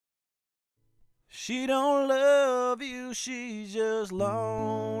She don't love you, she's just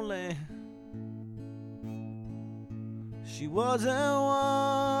lonely. She wasn't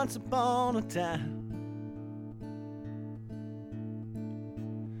once upon a time.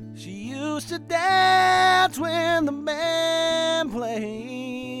 She used to dance when the band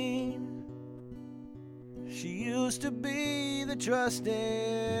played. She used to be the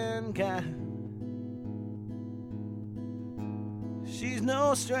trusting kind. She's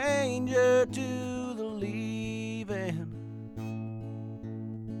no stranger to the leaving.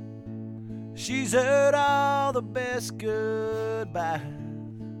 She's heard all the best goodbyes.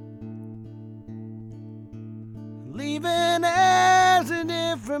 Leaving has a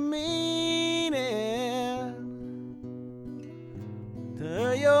different meaning. To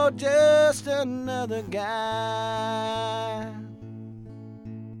her, you're just another guy.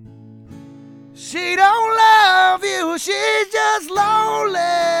 She don't love you, she's just lonely.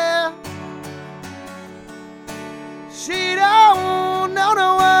 She don't know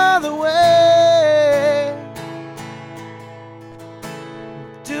no other way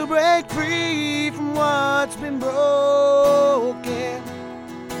to break free from what's been broken.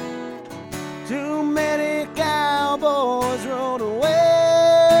 Too many cowboys rode away.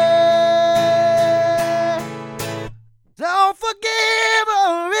 Don't forgive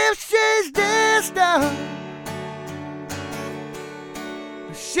her if she's distant.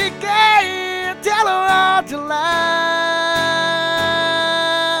 She can't tell her how to lie.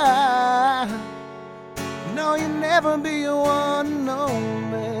 No, you'll never be the one to know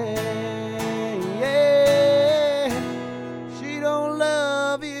me. Yeah. She don't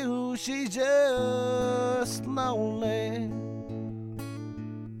love you, she's just lonely.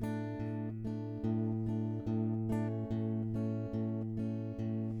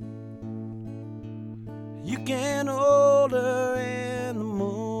 You can hold her in the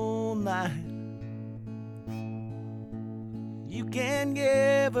moonlight. You can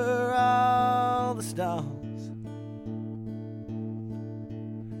give her all the stars.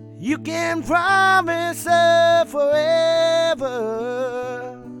 You can promise her forever,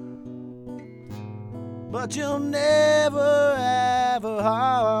 but you'll never have her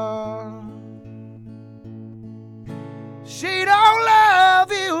heart. She don't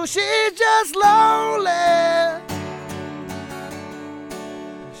love you, she's just lonely.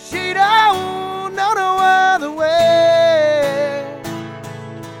 She don't know no other way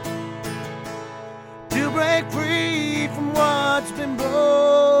to break free from what's been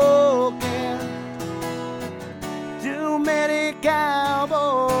broken. Too many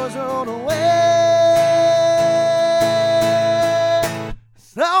cowboys rode away.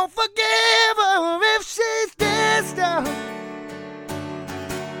 So forgive her if she's distant.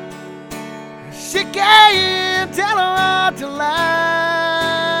 She can't tell her how to lie.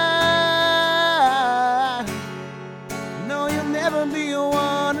 No, you'll never be the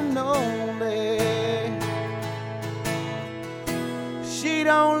one and only. She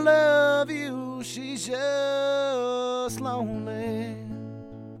don't love you, she's just lonely.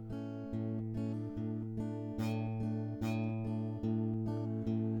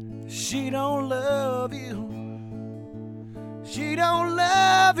 She don't love you. She don't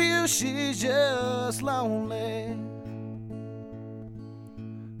love you, she's just lonely.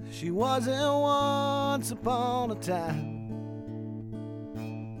 She wasn't once upon a time.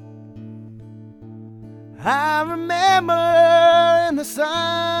 I remember in the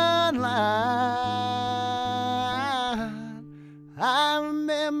sunlight. I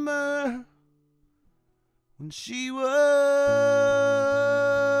remember when she was